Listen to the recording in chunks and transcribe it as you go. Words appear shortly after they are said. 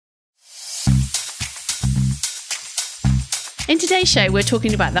In today's show, we're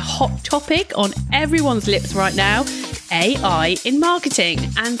talking about the hot topic on everyone's lips right now, AI in marketing,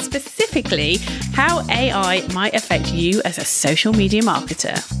 and specifically how AI might affect you as a social media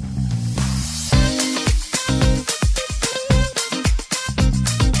marketer.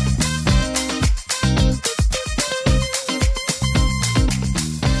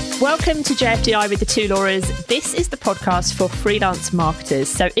 Welcome to JFDI with the two Lauras. This is the podcast for freelance marketers.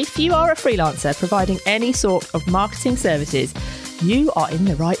 So if you are a freelancer providing any sort of marketing services, you are in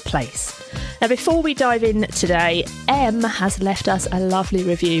the right place. Now, before we dive in today, Em has left us a lovely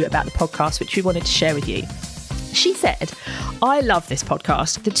review about the podcast, which we wanted to share with you. She said, "I love this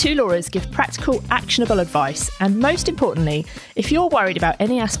podcast. The two Lauras give practical, actionable advice. And most importantly, if you're worried about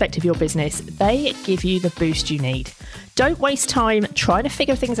any aspect of your business, they give you the boost you need. Don't waste time trying to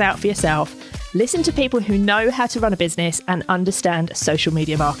figure things out for yourself. Listen to people who know how to run a business and understand social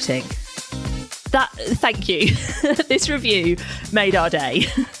media marketing." Thank you. This review made our day.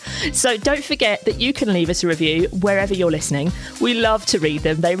 So don't forget that you can leave us a review wherever you're listening. We love to read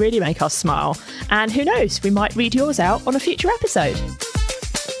them. They really make us smile. And who knows, we might read yours out on a future episode.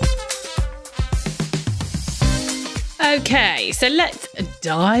 Okay, so let's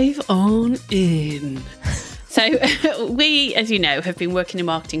dive on in. So we, as you know, have been working in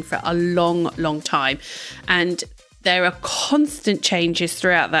marketing for a long time, and there are constant changes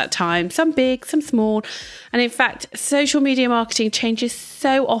throughout that time, some big, some small. And in fact, social media marketing changes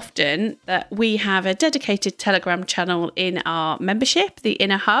so often that we have a dedicated Telegram channel in our membership, the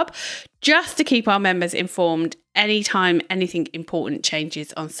Inner Hub, just to keep our members informed anytime anything important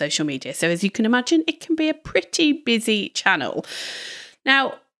changes on social media. So as you can imagine, it can be a pretty busy channel.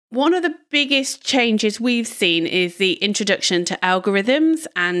 Now, one of the biggest changes we've seen is the introduction to algorithms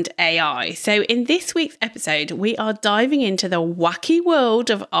and AI. So in this week's episode, we are diving into the wacky world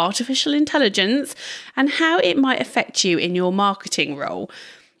of artificial intelligence and how it might affect you in your marketing role.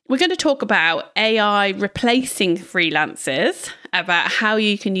 We're going to talk about AI replacing freelancers, about how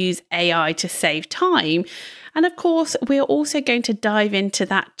you can use AI to save time. And of course, we're also going to dive into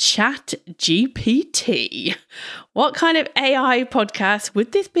that ChatGPT. What kind of AI podcast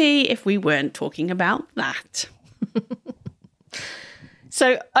would this be if we weren't talking about that?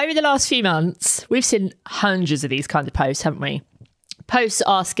 So over the last few months, we've seen hundreds of these kinds of posts, haven't we? Posts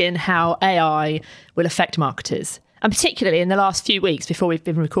asking how AI will affect marketers. And particularly in the last few weeks before we've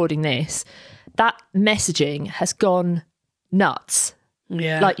been recording this, that messaging has gone nuts.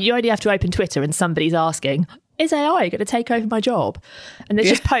 Yeah. Like, you only have to open Twitter and somebody's asking, is AI going to take over my job? And there's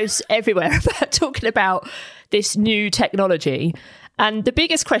just posts everywhere about talking about this new technology. And the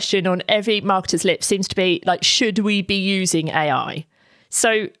biggest question on every marketer's lips seems to be, like, should we be using AI?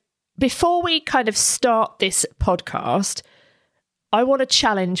 So before we kind of start this podcast, I want to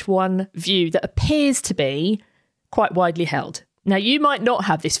challenge one view that appears to be quite widely held. Now, you might not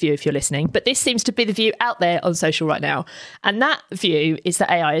have this view if you're listening, but this seems to be the view out there on social right now. And that view is that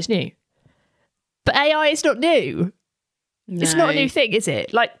AI is new. But AI is not new. No. It's not a new thing, is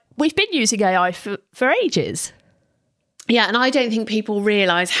it? Like, we've been using AI for ages. Yeah, and I don't think people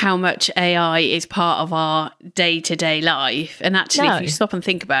realise how much AI is part of our day-to-day life. And actually, if you stop and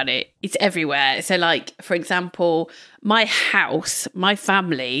think about it, it's everywhere. So, like, for example, my house, my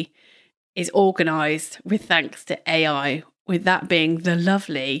family is organised with thanks to AI, with that being the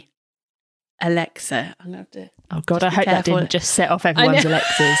lovely Alexa. I'm going to have to... Oh, God, I hope that didn't just set off everyone's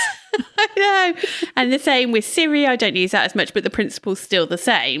Alexas. I know. And the same with Siri. I don't use that as much, but the principle's still the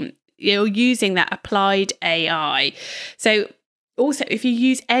same. You're using that applied AI. So also, if you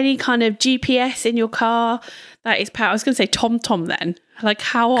use any kind of GPS in your car, that is power. I was going to say TomTom then. Like,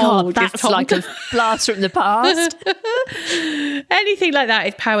 how old that's is TomTom? Like a blast from the past. Anything like that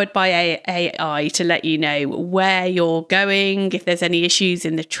is powered by AI to let you know where you're going, if there's any issues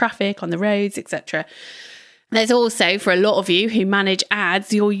in the traffic, on the roads, etc. There's also, for a lot of you who manage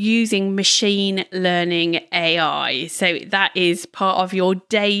ads, you're using machine learning AI. So that is part of your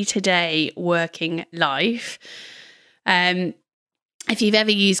day-to-day working life. If you've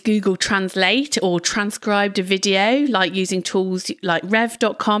ever used Google Translate or transcribed a video, like using tools like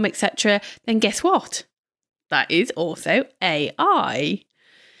rev.com, etc., then guess what? That is also AI.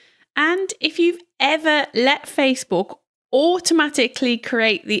 And if you've ever let Facebook automatically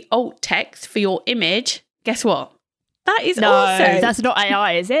create the alt text for your image, guess what? That is that's not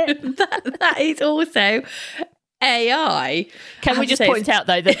AI, is it? that is also AI. Can we just point out,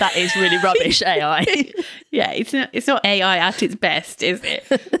 though, that is really rubbish AI? Yeah, it's not AI at its best, is it?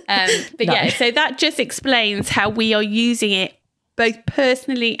 But no. Yeah, so that just explains how we are using it both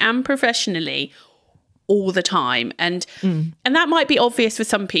personally and professionally all the time. And that might be obvious for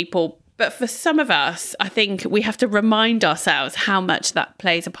some people, But for some of us, I think we have to remind ourselves how much that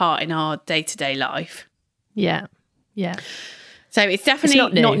plays a part in our day-to-day life. Yeah. Yeah. So it's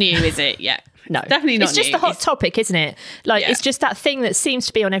definitely not new, is it? Yeah. No. It's definitely not new. It's just the hot topic, isn't it? Like, it's just that thing that seems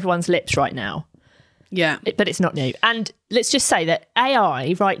to be on everyone's lips right now. Yeah. But it's not new. And let's just say that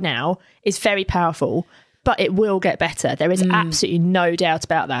AI right now is very powerful, but it will get better. There is absolutely no doubt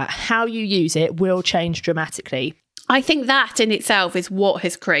about that. How you use it will change dramatically. I think that in itself is what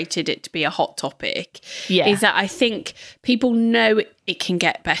has created it to be a hot topic. Yeah. Is that I think people know it can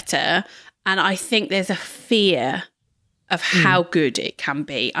get better. And I think there's a fear of how good it can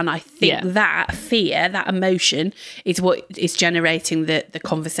be. And I think that fear, that emotion is what is generating the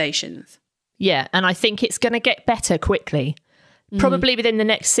conversations. Yeah. And I think it's going to get better quickly. Probably within the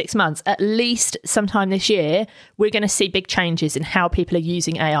next 6 months, at least sometime this year, we're going to see big changes in how people are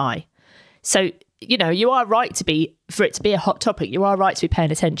using AI. So, you know, you are right for it to be a hot topic. You are right to be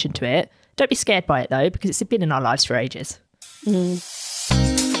paying attention to it. Don't be scared by it, though, because it's been in our lives for ages.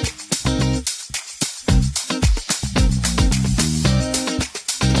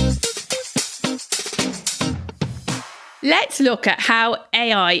 Let's look at how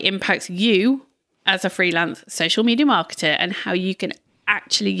AI impacts you as a freelance social media marketer and how you can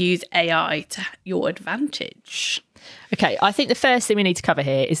actually use AI to your advantage. Okay, I think the first thing we need to cover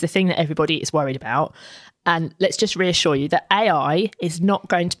here is the thing that everybody is worried about. And let's just reassure you that AI is not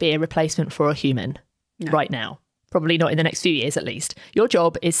going to be a replacement for a human right now. Probably not in the next few years, at least. Your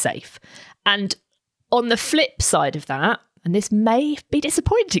job is safe. And on the flip side of that, and this may be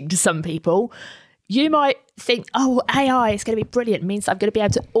disappointing to some people, you might think, oh, AI is going to be brilliant. It means I'm going to be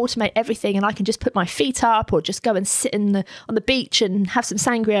able to automate everything and I can just put my feet up or just go and sit on the beach and have some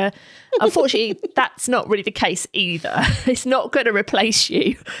sangria. Unfortunately, that's not really the case either. It's not going to replace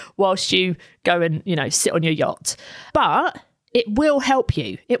you whilst you go and, you know, sit on your yacht. But it will help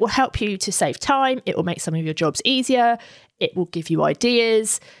you. It will help you to save time. It will make some of your jobs easier. It will give you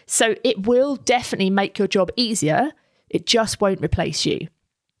ideas. So it will definitely make your job easier. It just won't replace you.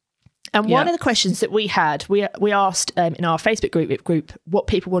 And one of the questions that we had, we asked in our Facebook group what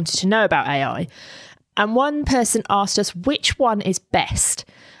people wanted to know about AI. And one person asked us which one is best.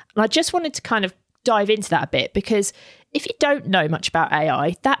 And I just wanted to kind of dive into that a bit, because if you don't know much about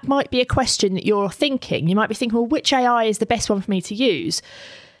AI, that might be a question that you're thinking. You might be thinking, well, which AI is the best one for me to use?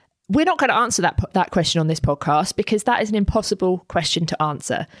 We're not going to answer that question on this podcast, because that is an impossible question to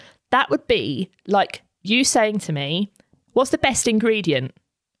answer. That would be like you saying to me, what's the best ingredient?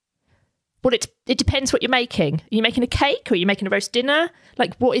 Well, it depends what you're making. Are you making a cake or are you making a roast dinner?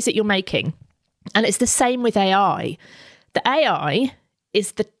 Like, what is it you're making? And it's the same with AI. The AI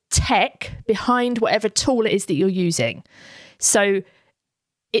is the tech behind whatever tool it is that you're using. So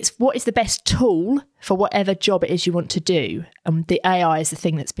it's what is the best tool for whatever job it is you want to do. And the AI is the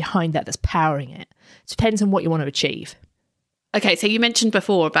thing that's behind that, that's powering it. It depends on what you want to achieve. Okay, so you mentioned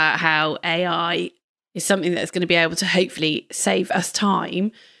before about how AI is something that's going to be able to hopefully save us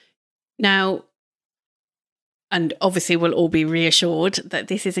time. Now, and obviously we'll all be reassured that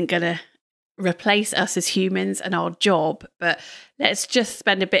this isn't going to replace us as humans and our job, but let's just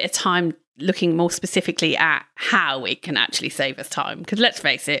spend a bit of time looking more specifically at how it can actually save us time. Because let's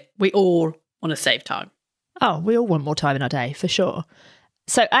face it, we all want to save time. Oh, we all want more time in our day, for sure.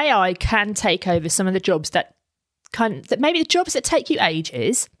 So AI can take over some of the jobs that maybe the jobs that take you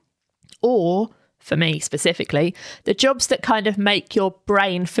ages, or for me specifically, the jobs that kind of make your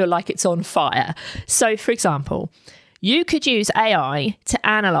brain feel like it's on fire. So, for example, you could use AI to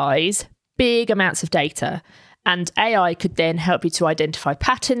analyse big amounts of data, and AI could then help you to identify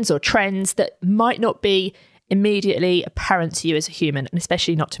patterns or trends that might not be immediately apparent to you as a human, and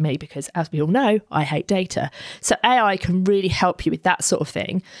especially not to me, because as we all know, I hate data. So AI can really help you with that sort of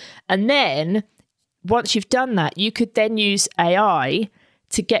thing. And then once you've done that, you could then use AI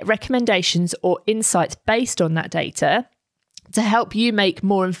to get recommendations or insights based on that data to help you make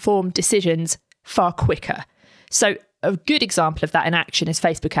more informed decisions far quicker. So a good example of that in action is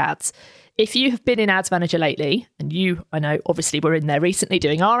Facebook ads. If you have been in Ads Manager lately, and you, I know, obviously we're in there recently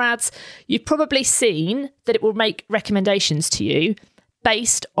doing our ads, you've probably seen that it will make recommendations to you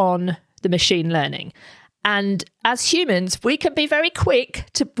based on the machine learning. And as humans, we can be very quick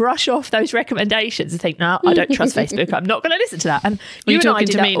to brush off those recommendations and think, no, I don't trust Facebook. I'm not going to listen to that. And you and I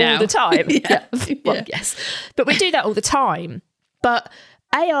do that all the time. Yeah. Well, yes. But we do that all the time. But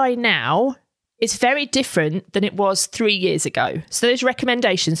AI now is very different than it was 3 years ago. So those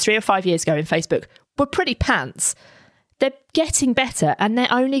recommendations 3 or 5 years ago in Facebook were pretty pants. They're getting better, and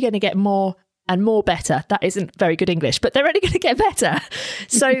they're only going to get more and more better. That isn't very good English, but they're only going to get better.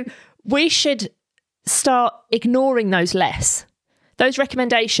 So we should start ignoring those less. those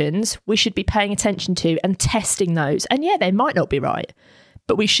recommendations we should be paying attention to and testing those. And yeah, they might not be right,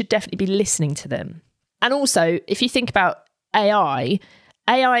 but we should definitely be listening to them. And also, if you think about AI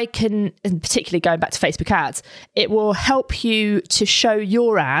can, and particularly going back to Facebook ads, it will help you to show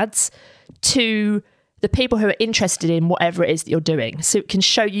your ads to the people who are interested in whatever it is that you're doing. So it can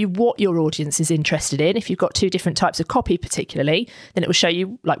show you what your audience is interested in. If you've got 2 different types of copy particularly, then it will show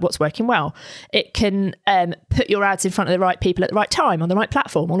you like what's working well. It can put your ads in front of the right people at the right time on the right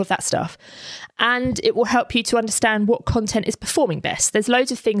platform, all of that stuff. And it will help you to understand what content is performing best. There's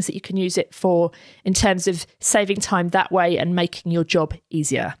loads of things that you can use it for in terms of saving time that way and making your job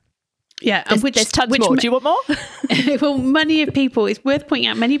easier. Yeah, there's tons more. Do you want more? Well, it's worth pointing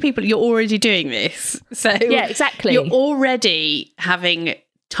out, many people, you're already doing this. So yeah, exactly. You're already having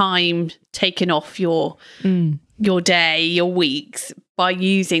time taken off your day, your weeks by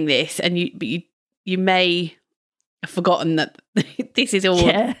using this. And you may have forgotten that this is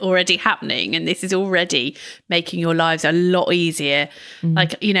already happening, and this is already making your lives a lot easier.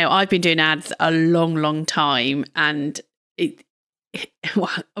 Like, I've been doing ads a long, long time, and well,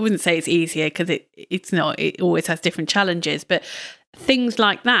 I wouldn't say it's easier because it's not. It always has different challenges, but things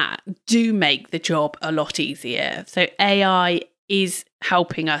like that do make the job a lot easier. So AI is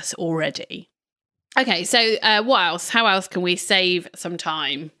helping us already. Okay, so what else? How else can we save some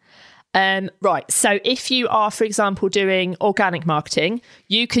time? Right. So if you are, for example, doing organic marketing,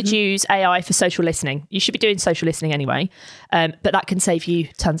 you could use AI for social listening. You should be doing social listening anyway, but that can save you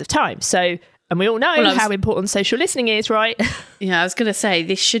tons of time. So, and we all know how important social listening is, right? Yeah, I was going to say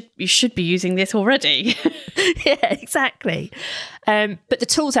you should be using this already. Yeah, exactly. But the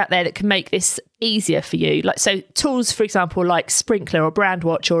tools out there that can make this easier for you, so tools, for example, like Sprinklr or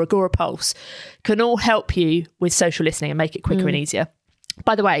Brandwatch or Agorapulse, can all help you with social listening and make it quicker and easier.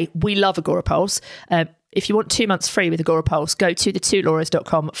 By the way, we love Agorapulse. If you want 2 months free with Agorapulse, go to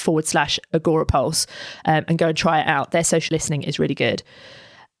thetwolauras.com/Agorapulse and go and try it out. Their social listening is really good.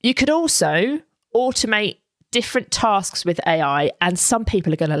 You could also automate different tasks with AI, and some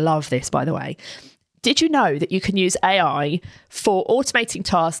people are going to love this, by the way. Did you know that you can use AI for automating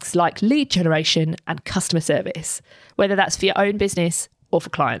tasks like lead generation and customer service, whether that's for your own business or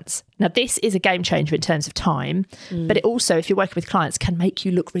for clients? Now, this is a game changer in terms of time, but it also, if you're working with clients, can make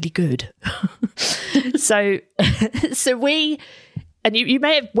you look really good. So we... And you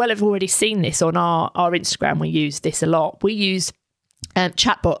may have already seen this on our Instagram. We use this a lot. We use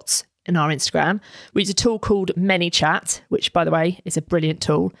chatbots in our Instagram. We use a tool called ManyChat, which, by the way, is a brilliant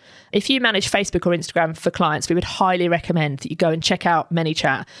tool. If you manage Facebook or Instagram for clients, we would highly recommend that you go and check out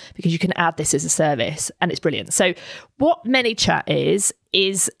ManyChat, because you can add this as a service and it's brilliant. So what ManyChat is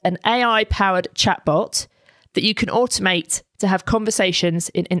an AI-powered chatbot that you can automate to have conversations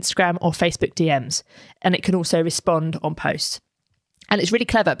in Instagram or Facebook DMs. And it can also respond on posts. And it's really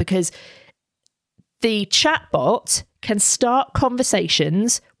clever because the chatbot can start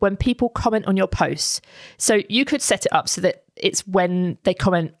conversations when people comment on your posts. So you could set it up so that it's when they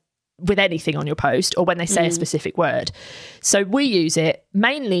comment with anything on your post or when they say a specific word. So we use it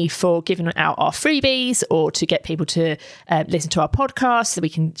mainly for giving out our freebies, or to get people to listen to our podcast so we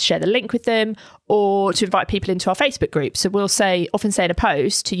can share the link with them, or to invite people into our Facebook group. So we'll often say in a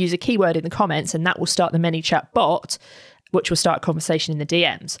post to use a keyword in the comments, and that will start the ManyChat bot, which will start a conversation in the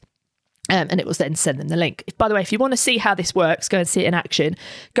DMs. And it will then send them the link. By the way, if you want to see how this works, go and see it in action,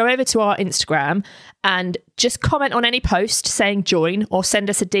 go over to our Instagram and just comment on any post saying join, or send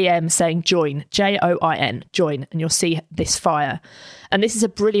us a DM saying join, JOIN, join, and you'll see this fire. And this is a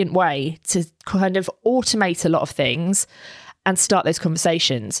brilliant way to kind of automate a lot of things and start those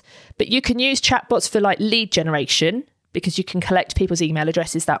conversations. But you can use chatbots for like lead generation, because you can collect people's email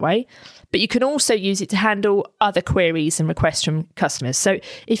addresses that way. But you can also use it to handle other queries and requests from customers. So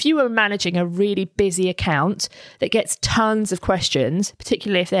if you were managing a really busy account that gets tons of questions,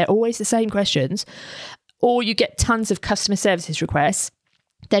 particularly if they're always the same questions, or you get tons of customer services requests,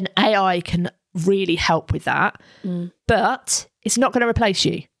 then AI can really help with that. But it's not going to replace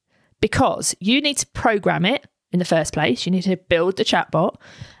you, because you need to program it in the first place. You need to build the chatbot.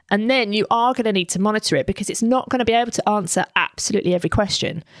 And then you are going to need to monitor it, because it's not going to be able to answer absolutely every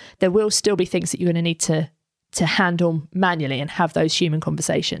question. There will still be things that you're going to need to handle manually and have those human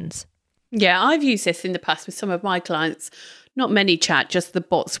conversations. Yeah, I've used this in the past with some of my clients. Not ManyChat, just the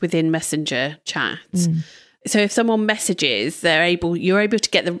bots within Messenger chats. So if someone messages, you're able to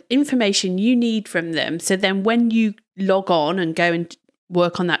get the information you need from them. So then when you log on and go and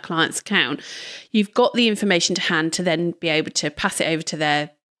work on that client's account, you've got the information to hand to then be able to pass it over to their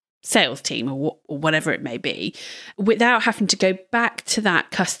sales team or whatever it may be, without having to go back to that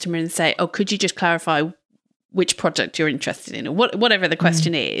customer and say, oh, could you just clarify which product you're interested in, or whatever the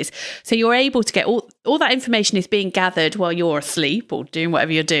question is. So you're able to get all that information is being gathered while you're asleep or doing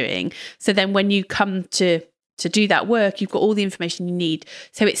whatever you're doing. So then when you come to do that work, you've got all the information you need.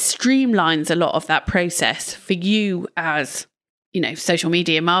 So it streamlines a lot of that process for you as, social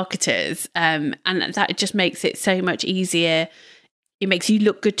media marketers. And that just makes it so much easier. It makes you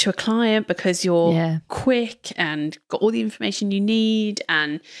look good to a client because you're quick and got all the information you need.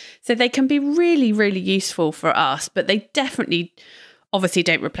 And so they can be really, really useful for us, but they definitely obviously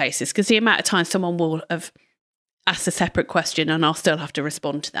don't replace us, because the amount of time someone will have asked a separate question and I'll still have to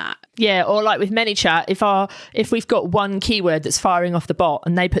respond to that. Yeah, or like with ManyChat, if we've got one keyword that's firing off the bot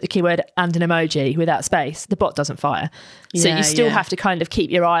and they put the keyword and an emoji without space, the bot doesn't fire. So you still have to kind of keep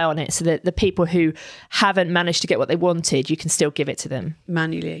your eye on it so that the people who haven't managed to get what they wanted, you can still give it to them.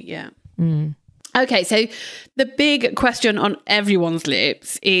 Manually, yeah. Okay, so the big question on everyone's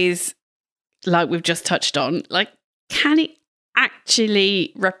lips is, like we've just touched on, like, can it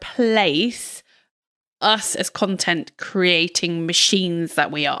actually replace us as content creating machines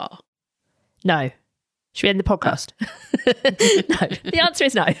that we are? No. Should we end the podcast? No. The answer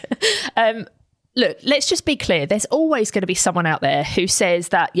is no. Look, let's just be clear. There's always going to be someone out there who says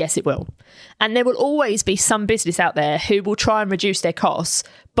that, yes, it will. And there will always be some business out there who will try and reduce their costs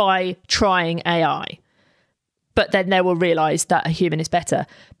by trying AI. But then they will realise that a human is better.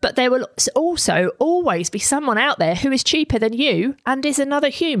 But there will also always be someone out there who is cheaper than you and is another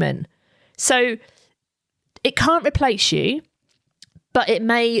human. So it can't replace you, but it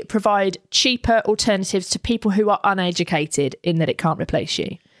may provide cheaper alternatives to people who are uneducated, in that it can't replace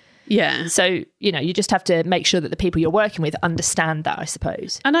you. Yeah. So, you just have to make sure that the people you're working with understand that, I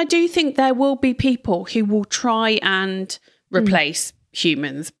suppose. And I do think there will be people who will try and replace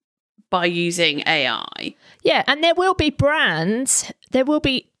humans by using AI. Yeah, and there will be brands, there will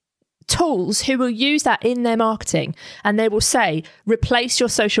be tools who will use that in their marketing, and they will say, replace your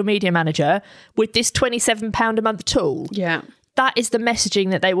social media manager with this £27 a month tool. Yeah. That is the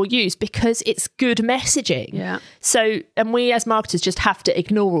messaging that they will use, because it's good messaging. Yeah. So, and we as marketers just have to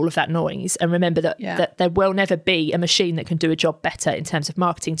ignore all of that noise and remember that there will never be a machine that can do a job better in terms of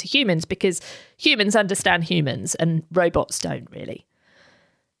marketing to humans, because humans understand humans and robots don't really.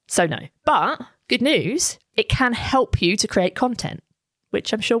 So no. But good news, it can help you to create content,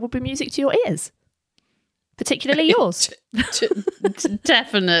 which I'm sure will be music to your ears, particularly yours.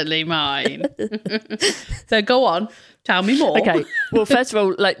 Definitely mine. So go on, tell me more. Okay. Well, first of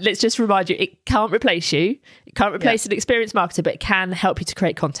all, let's just remind you, it can't replace you. It can't replace an experienced marketer, but it can help you to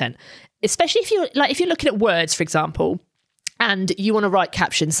create content. Especially if you're looking at words, for example, and you want to write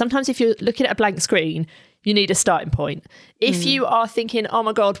captions. Sometimes if you're looking at a blank screen, you need a starting point. If you are thinking, oh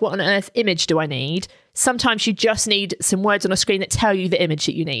my God, what on earth image do I need? Sometimes you just need some words on a screen that tell you the image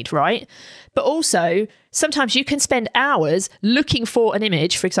that you need, right? But also, sometimes you can spend hours looking for an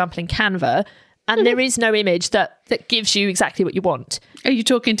image, for example, in Canva, and there is no image that gives you exactly what you want. Are you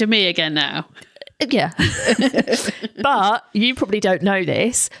talking to me again now? Yeah. But you probably don't know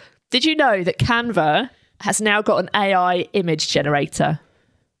this. Did you know that Canva has now got an AI image generator?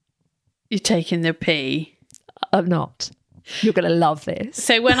 You're taking the pee. I'm not. You're going to love this.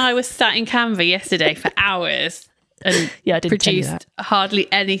 So when I was sat in Canva yesterday for hours and I didn't produced hardly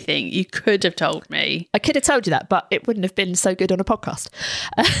anything, you could have told me. I could have told you that, but it wouldn't have been so good on a podcast.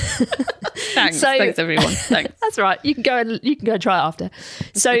 Thanks everyone. Thanks. That's right. You can go and try it after.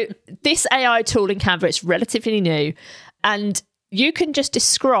 So this AI tool in Canva, it's relatively new, and you can just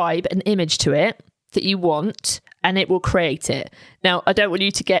describe an image to it that you want, and it will create it. Now, I don't want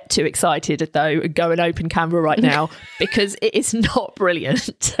you to get too excited, though, and go and open Canva right now, because it is not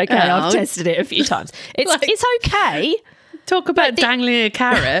brilliant. Okay, I've tested it a few times. It's okay. Talk about dangling a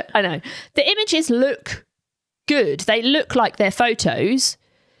carrot. I know. The images look good. They look like they're photos,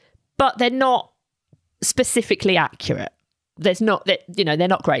 but they're not specifically accurate. They're not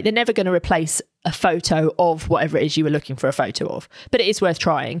great. They're never going to replace a photo of whatever it is you were looking for a photo of, but it is worth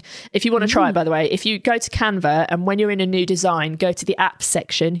trying. If you want to try it, by the way, if you go to Canva and when you're in a new design, go to the apps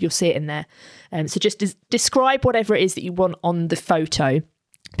section, you'll see it in there. So just describe whatever it is that you want on the photo,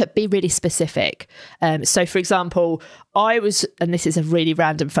 but be really specific. So for example, and this is a really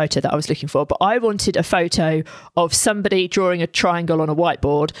random photo that I was looking for, but I wanted a photo of somebody drawing a triangle on a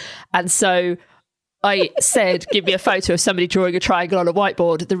whiteboard. And so I said, give me a photo of somebody drawing a triangle on a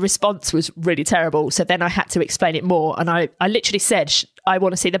whiteboard. The response was really terrible. So then I had to explain it more. And I literally said, I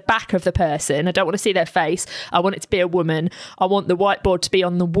want to see the back of the person. I don't want to see their face. I want it to be a woman. I want the whiteboard to be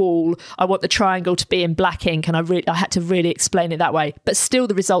on the wall. I want the triangle to be in black ink. And I had to really explain it that way. But still,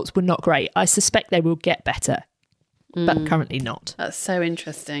 the results were not great. I suspect they will get better, but currently not. That's so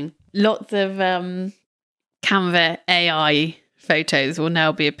interesting. Lots of Canva AI photos will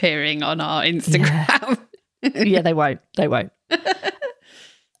now be appearing on our Instagram. Yeah, they won't.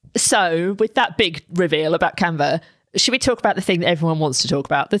 So, with that big reveal about Canva, should we talk about the thing that everyone wants to talk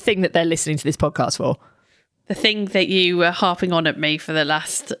about? The thing that they're listening to this podcast for? The thing that you were harping on at me for the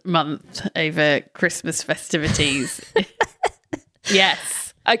last month over Christmas festivities.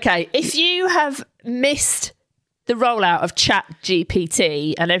 Yes. Okay, if you have missed the rollout of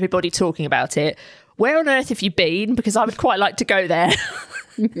ChatGPT and everybody talking about it, where on earth have you been? Because I would quite like to go there.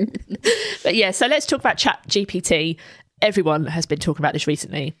 But yeah, so let's talk about ChatGPT. Everyone has been talking about this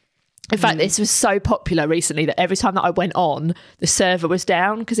recently. In fact, this was so popular recently that every time that I went on, the server was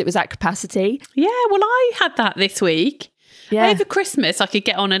down because it was at capacity. Yeah, well, I had that this week. Yeah. Over Christmas, I could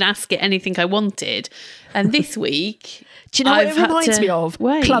get on and ask it anything I wanted. And this week... Do you know what it reminds me of?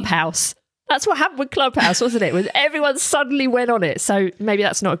 Wait. Clubhouse. That's what happened with Clubhouse, wasn't it? Everyone suddenly went on it. So maybe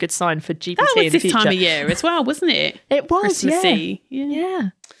that's not a good sign for GPT that was in the future. this time of year as well, wasn't it? It was, Christmassy.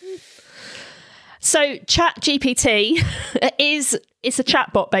 Yeah. So ChatGPT it's a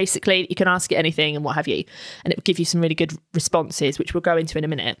chatbot, basically. You can ask it anything and what have you. And it will give you some really good responses, which we'll go into in a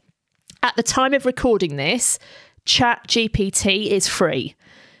minute. At the time of recording this, ChatGPT is free.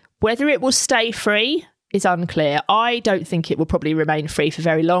 Whether it will stay free is unclear. I don't think it will probably remain free for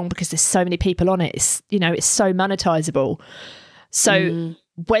very long because there's so many people on it. It's so monetizable. So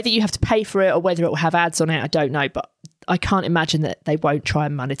whether you have to pay for it or whether it will have ads on it, I don't know. But I can't imagine that they won't try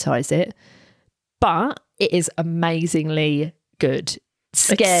and monetize it. But it is amazingly good.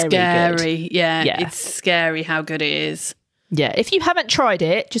 Scary good. Yeah, it's scary how good it is. Yeah, if you haven't tried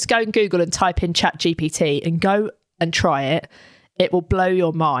it, just go and Google and type in ChatGPT and go and try it. It will blow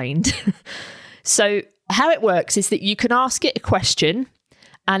your mind. So how it works is that you can ask it a question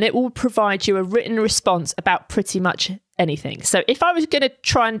and it will provide you a written response about pretty much anything. So if I was going to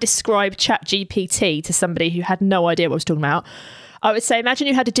try and describe ChatGPT to somebody who had no idea what I was talking about, I would say, imagine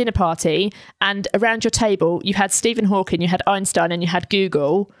you had a dinner party and around your table, you had Stephen Hawking, you had Einstein and you had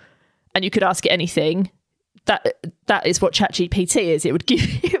Google and you could ask it anything. That is what ChatGPT is. It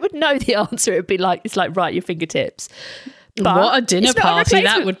would know the answer. It would be like, it's like right at your fingertips. But what a dinner party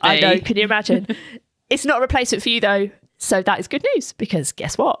that would be. I know, can you imagine? It's not a replacement for you though. So that is good news because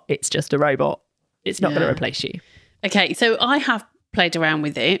guess what? It's just a robot. It's not going to replace you. Okay, so I have played around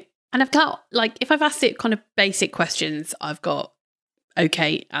with it and I've got, like, if I've asked it kind of basic questions, I've got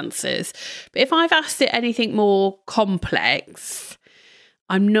okay answers. But if I've asked it anything more complex,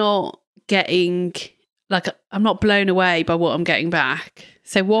 I'm not getting, like, I'm not blown away by what I'm getting back.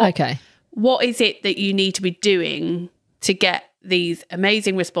 So what is it that you need to be doing to get these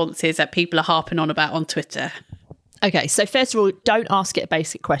amazing responses that people are harping on about on Twitter? Okay, so first of all, don't ask it a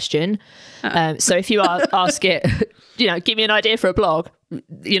basic question. So if you ask it, give me an idea for a blog,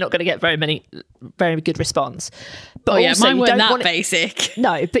 you're not going to get very good response. But also, mine weren't that basic.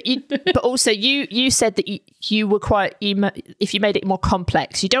 No, but also you said that you were if you made it more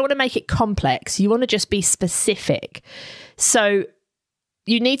complex, you don't want to make it complex. You want to just be specific. So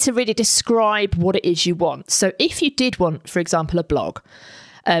you need to really describe what it is you want. So if you did want, for example, a blog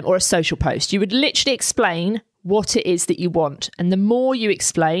or a social post, you would literally explain what it is that you want. And the more you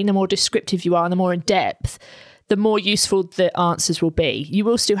explain, the more descriptive you are, and the more in depth, the more useful the answers will be. You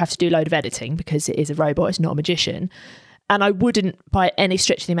will still have to do a load of editing because it is a robot, it's not a magician. And I wouldn't, by any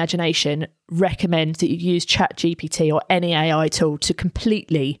stretch of the imagination, recommend that you use ChatGPT or any AI tool to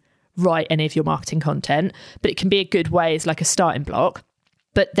completely write any of your marketing content. But it can be a good way as like a starting block.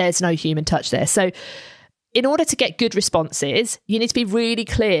 But there's no human touch there. So in order to get good responses, you need to be really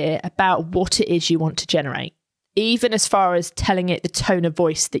clear about what it is you want to generate, even as far as telling it the tone of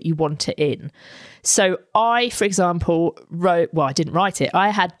voice that you want it in. So I, for example, I didn't write it. I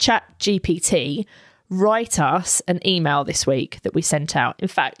had ChatGPT write us an email this week that we sent out. In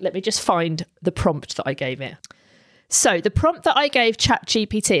fact, let me just find the prompt that I gave it. So the prompt that I gave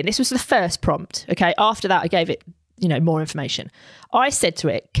ChatGPT, and this was the first prompt, okay? After that, I gave it, more information. I said to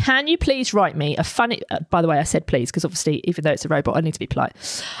it, can you please write me a funny, by the way, I said please, because obviously, even though it's a robot, I need to be polite.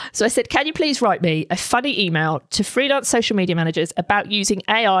 So I said, can you please write me a funny email to freelance social media managers about using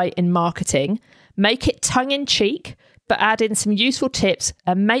AI in marketing, make it tongue in cheek, but add in some useful tips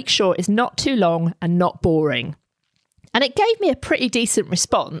and make sure it's not too long and not boring. And it gave me a pretty decent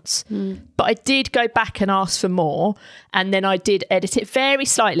response, but I did go back and ask for more. And then I did edit it very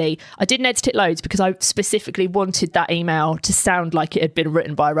slightly. I didn't edit it loads because I specifically wanted that email to sound like it had been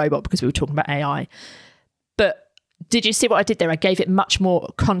written by a robot because we were talking about AI. But did you see what I did there? I gave it much more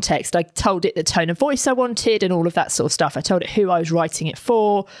context. I told it the tone of voice I wanted and all of that sort of stuff. I told it who I was writing it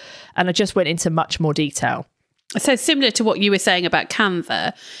for. And I just went into much more detail. So similar to what you were saying about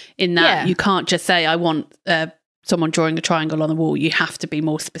Canva, in that you can't just say, I want someone drawing a triangle on the wall. You have to be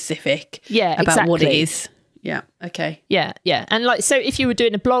more specific about what it is. Yeah. Okay. Yeah. And like, so if you were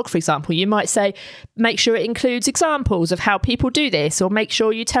doing a blog, for example, you might say, make sure it includes examples of how people do this, or make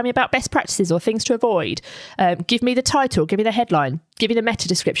sure you tell me about best practices or things to avoid. Give me the title, give me the headline, give me the meta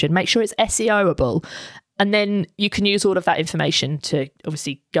description, make sure it's SEOable. And then you can use all of that information to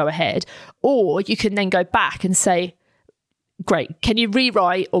obviously go ahead. Or you can then go back and say, great, can you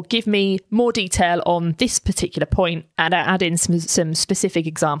rewrite or give me more detail on this particular point and add in some specific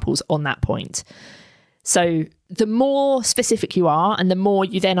examples on that point. So the more specific you are and the more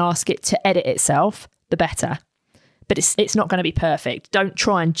you then ask it to edit itself, the better. But it's not going to be perfect. Don't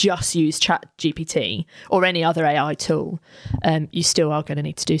try and just use ChatGPT or any other AI tool. You still are going to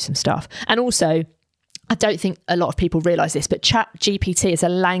need to do some stuff. And also, I don't think a lot of people realise this, but ChatGPT is a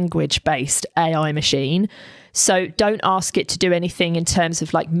language-based AI machine. So don't ask it to do anything in terms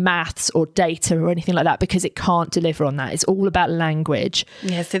of like maths or data or anything like that, because it can't deliver on that. It's all about language.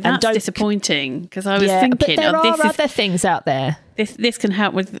 Yeah, so that's disappointing, because I was thinking, but there are other things out there. This can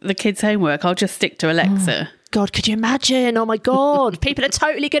help with the kids' homework. I'll just stick to Alexa. God, could you imagine? Oh my God, people are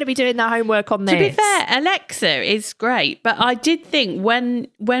totally going to be doing their homework on this. To be fair, Alexa is great, but I did think when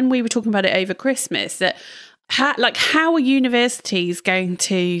we were talking about it over Christmas that how are universities going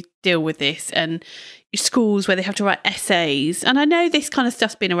to deal with this, and schools where they have to write essays? And I know this kind of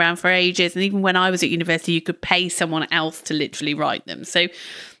stuff's been around for ages, and even when I was at university, you could pay someone else to literally write them. So,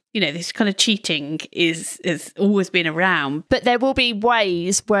 you know, this kind of cheating has always been around. But there will be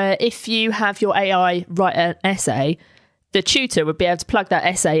ways where if you have your AI write an essay, the tutor would be able to plug that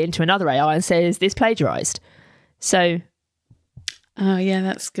essay into another AI and say, is this plagiarised? So... Oh, yeah,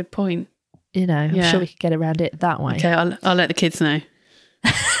 that's a good point. You know, I'm sure we could get around it that way. Okay, I'll let the kids know.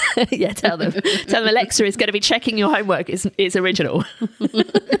 Yeah, tell them Alexa is going to be checking your homework is original.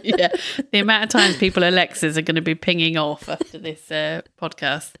 Yeah, the amount of times Alexas are going to be pinging off after this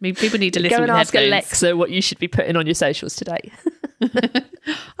podcast. I mean, people need to listen. Go and ask headphones. Alexa what you should be putting on your socials today. I've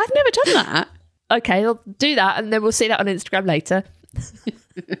never done that. Okay, I'll do that, and then we'll see that on Instagram later.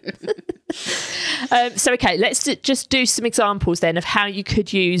 So, okay, let's just do some examples then of how you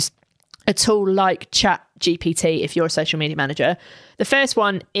could use a tool like ChatGPT if you're a social media manager. The first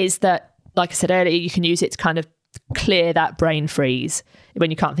one is that, like I said earlier, you can use it to kind of clear that brain freeze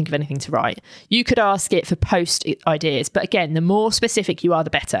when you can't think of anything to write. You could ask it for post ideas, but again, the more specific you are, the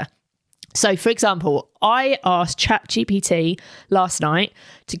better. So, for example, I asked ChatGPT last night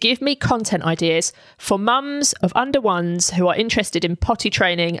to give me content ideas for mums of under ones who are interested in potty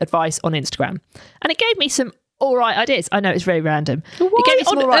training advice on Instagram. And it gave me some all right ideas. I know it's very random. Why it gave me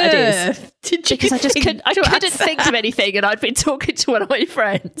some all right ideas. Did you because I couldn't think of anything, and I'd been talking to one of my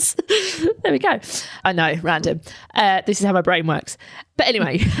friends. There we go. I know, random. This is how my brain works. But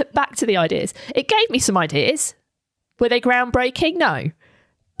anyway, back to the ideas. It gave me some ideas. Were they groundbreaking? No.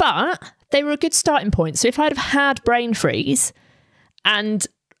 But they were a good starting point. So if I'd have had brain freeze and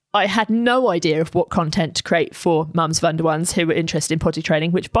I had no idea of what content to create for mums of under ones who were interested in potty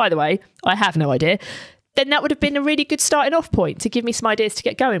training, which, by the way, I have no idea, then that would have been a really good starting off point to give me some ideas to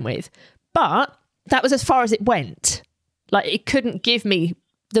get going with. But that was as far as it went. Like, it couldn't give me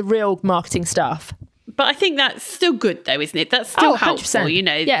the real marketing stuff. But I think that's still good, though, isn't it? That's still helpful, you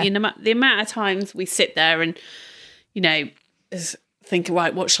know. Yeah. The amount of times we sit there and, you know, think,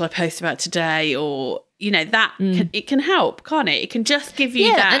 right, what shall I post about today? Or, you know, that it can help, can't it? It can just give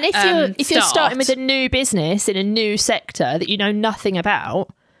you that. And if you're starting with a new business in a new sector that you know nothing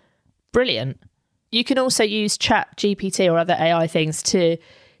about, brilliant. You can also use ChatGPT or other AI things to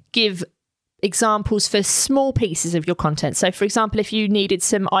give examples for small pieces of your content. So, for example, if you needed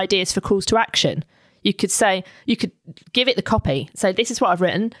some ideas for calls to action, you could give it the copy. So, this is what I've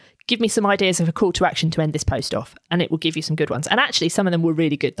written. Give me some ideas of a call to action to end this post off. And it will give you some good ones. And actually, some of them were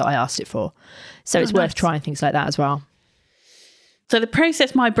really good that I asked it for. So it's worth trying things like that as well. So the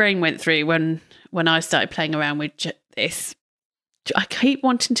process my brain went through when I started playing around with this, I keep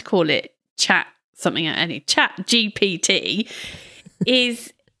wanting to call it ChatGPT,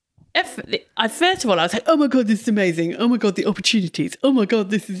 is... First of all, I was like, oh my God, this is amazing. Oh my God, the opportunities. Oh my God,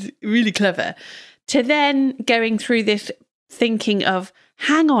 this is really clever. To then going through this thinking of,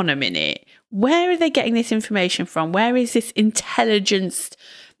 hang on a minute, where are they getting this information from? Where is this intelligence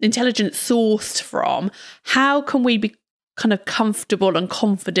sourced from? How can we be kind of comfortable and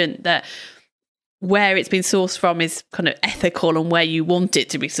confident that where it's been sourced from is kind of ethical and where you want it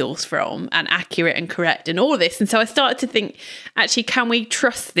to be sourced from and accurate and correct and all this? And so I started to think, actually, can we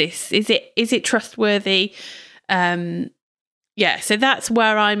trust this? Is it trustworthy? So that's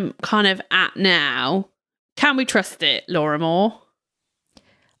where I'm kind of at now. Can we trust it, Laura Moore?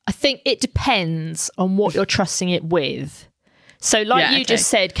 I think it depends on what you're trusting it with. So like you just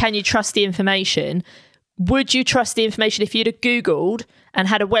said, can you trust the information? Would you trust the information if you'd have Googled and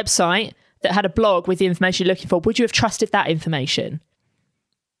had a website that had a blog with the information you're looking for? Would you have trusted that information?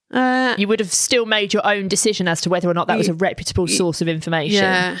 You would have still made your own decision as to whether or not that was a reputable source of information.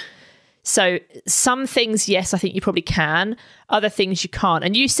 Yeah. So some things, yes, I think you probably can. Other things you can't.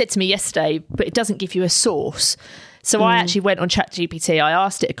 And you said to me yesterday, but it doesn't give you a source. So I actually went on ChatGPT. I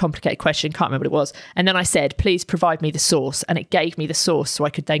asked it a complicated question, can't remember what it was. And then I said, please provide me the source. And it gave me the source so I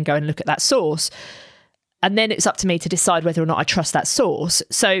could then go and look at that source. And then it's up to me to decide whether or not I trust that source.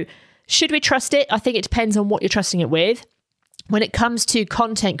 So should we trust it? I think it depends on what you're trusting it with. When it comes to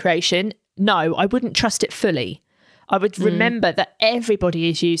content creation, no, I wouldn't trust it fully. I would remember that everybody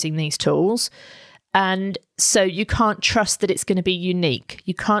is using these tools. And so you can't trust that it's going to be unique.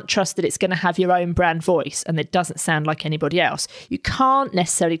 You can't trust that it's going to have your own brand voice and that it doesn't sound like anybody else. You can't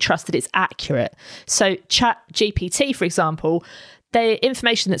necessarily trust that it's accurate. So ChatGPT, for example, the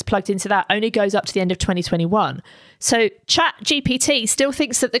information that's plugged into that only goes up to the end of 2021. So ChatGPT still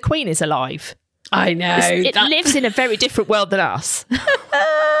thinks that the Queen is alive. I know. It lives in a very different world than us.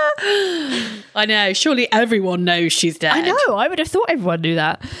 I know. Surely everyone knows she's dead. I know. I would have thought everyone knew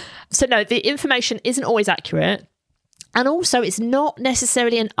that. So no, the information isn't always accurate. And also it's not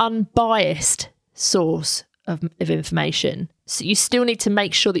necessarily an unbiased source of information. So you still need to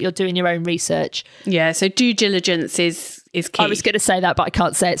make sure that you're doing your own research. Yeah, so due diligence is key. I was going to say that, but I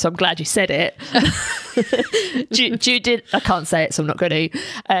can't say it, so I'm glad you said it. I can't say it, so I'm not going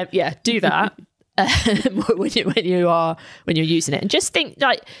to. Do that when you're using it. And just think,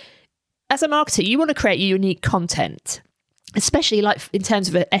 like, as a marketer, you want to create unique content, especially like in terms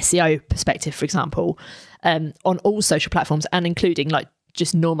of an SEO perspective, for example, on all social platforms and including like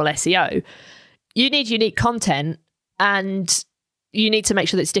just normal SEO. You need unique content and you need to make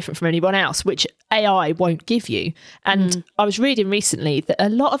sure that it's different from anyone else, which AI won't give you. And I was reading recently that a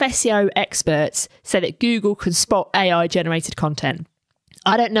lot of SEO experts say that Google can spot AI generated content.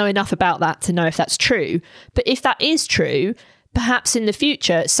 I don't know enough about that to know if that's true. But if that is true, perhaps in the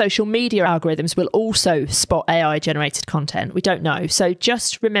future, social media algorithms will also spot AI generated content. We don't know. So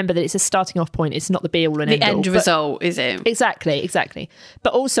just remember that it's a starting off point. It's not the be all and end all. The end result, is it? Exactly.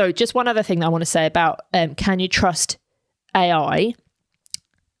 But also just one other thing that I want to say about can you trust AI?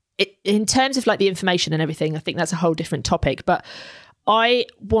 In terms of like the information and everything, I think that's a whole different topic. But I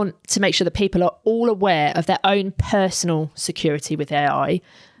want to make sure that people are all aware of their own personal security with AI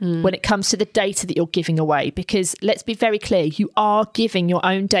when it comes to the data that you're giving away. Because let's be very clear, you are giving your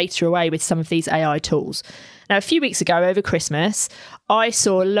own data away with some of these AI tools. Now, a few weeks ago over Christmas, I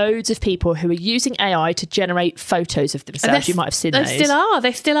saw loads of people who were using AI to generate photos of themselves. You might have seen those.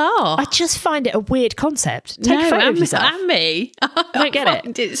 They still are. I just find it a weird concept. Take a photo of yourself. And me. I don't get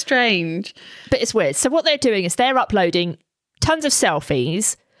it. It's strange. But it's weird. So what they're doing is they're uploading tons of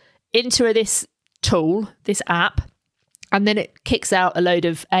selfies into this tool, this app, and then it kicks out a load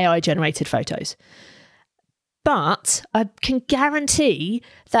of AI generated photos. But I can guarantee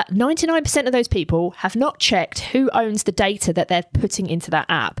that 99% of those people have not checked who owns the data that they're putting into that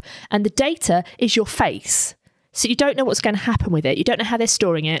app. And the data is your face. So you don't know what's going to happen with it. You don't know how they're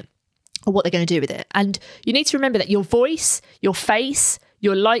storing it or what they're going to do with it. And you need to remember that your voice, your face,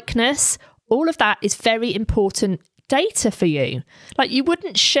 your likeness, all of that is very important data for you. Like, you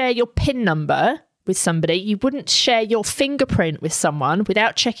wouldn't share your PIN number with somebody, you wouldn't share your fingerprint with someone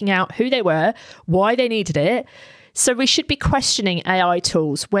without checking out who they were, why they needed it. So we should be questioning AI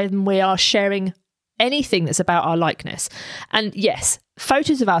tools when we are sharing anything that's about our likeness. And yes,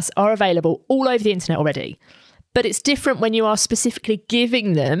 photos of us are available all over the internet already, but it's different when you are specifically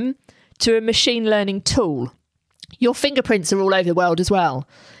giving them to a machine learning tool. Your fingerprints are all over the world as well.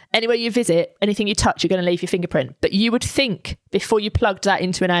 Anywhere you visit, anything you touch, you're going to leave your fingerprint. But you would think before you plugged that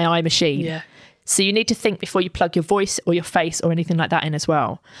into an AI machine. Yeah. So you need to think before you plug your voice or your face or anything like that in as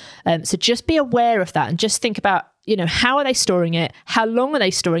well. So just be aware of that and just think about, how are they storing it? How long are they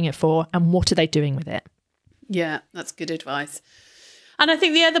storing it for? And what are they doing with it? Yeah, that's good advice. And I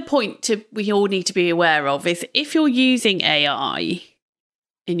think the other point we all need to be aware of is if you're using AI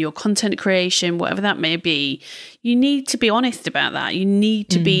in your content creation, whatever that may be, you need to be honest about that. You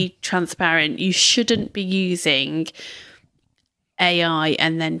need to be transparent. You shouldn't be using AI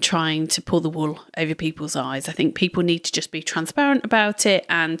and then trying to pull the wool over people's eyes. I think people need to just be transparent about it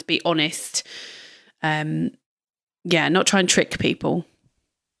and be honest. Not try and trick people.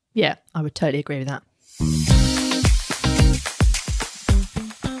 Yeah, I would totally agree with that.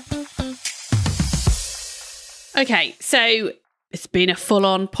 Okay, so It's been a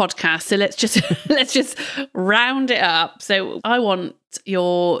full-on podcast, so let's just round it up. So I want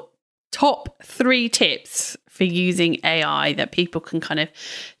your top 3 tips for using AI that people can kind of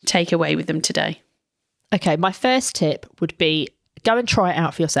take away with them today. Okay, my first tip would be go and try it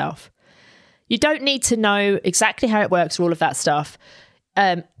out for yourself. You don't need to know exactly how it works or all of that stuff,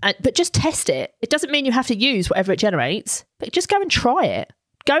 but just test it. It doesn't mean you have to use whatever it generates, but just go and try it.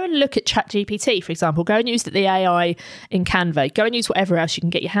 Go and look at ChatGPT, for example. Go and use the AI in Canva. Go and use whatever else you can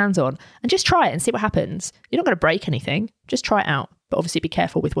get your hands on and just try it and see what happens. You're not going to break anything. Just try it out. But obviously be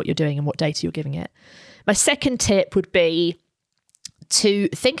careful with what you're doing and what data you're giving it. My second tip would be to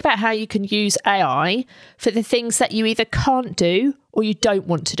think about how you can use AI for the things that you either can't do or you don't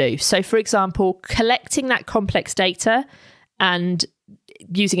want to do. So, for example, collecting that complex data and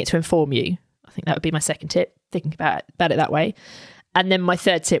using it to inform you. I think that would be my second tip, thinking about it that way. And then my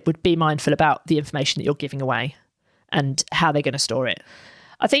third tip would be mindful about the information that you're giving away and how they're going to store it.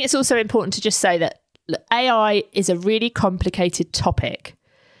 I think it's also important to just say that AI is a really complicated topic,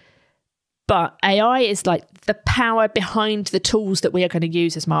 but AI is like the power behind the tools that we are going to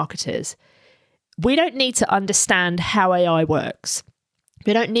use as marketers. We don't need to understand how AI works.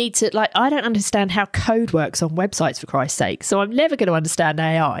 We don't need to, I don't understand how code works on websites, for Christ's sake. So I'm never going to understand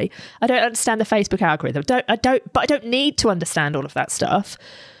AI. I don't understand the Facebook algorithm. But I don't need to understand all of that stuff.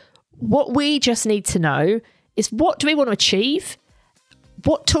 What we just need to know is, what do we want to achieve?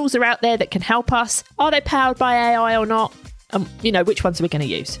 What tools are out there that can help us? Are they powered by AI or not? Which ones are we going to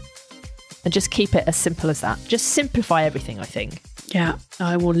use? And just keep it as simple as that. Just simplify everything, I think. Yeah,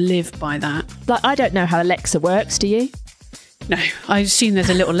 I will live by that. I don't know how Alexa works, do you? No, I assume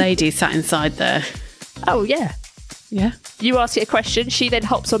there's a little lady sat inside there. Oh, yeah. Yeah. You ask it a question, she then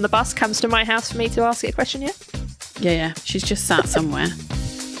hops on the bus, comes to my house for me to ask it a question, yeah? Yeah. She's just sat somewhere.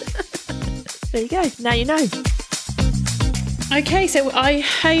 There you go. Now you know. Okay, so I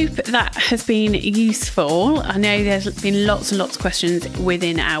hope that has been useful. I know there's been lots and lots of questions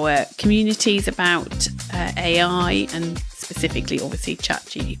within our communities about AI and specifically, obviously,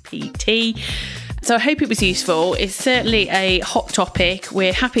 ChatGPT. So I hope it was useful. It's certainly a hot topic.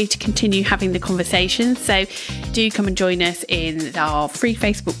 We're happy to continue having the conversation. So do come and join us in our free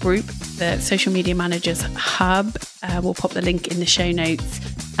Facebook group, the Social Media Managers Hub. We'll pop the link in the show notes.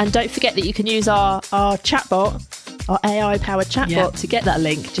 And don't forget that you can use our chatbot, our AI-powered chatbot, to get that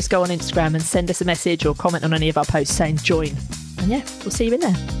link. Just go on Instagram and send us a message or comment on any of our posts saying join. And yeah, we'll see you in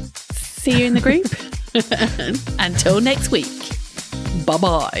there. See you in the group. Until next week.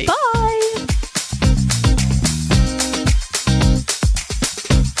 Bye-bye. Bye.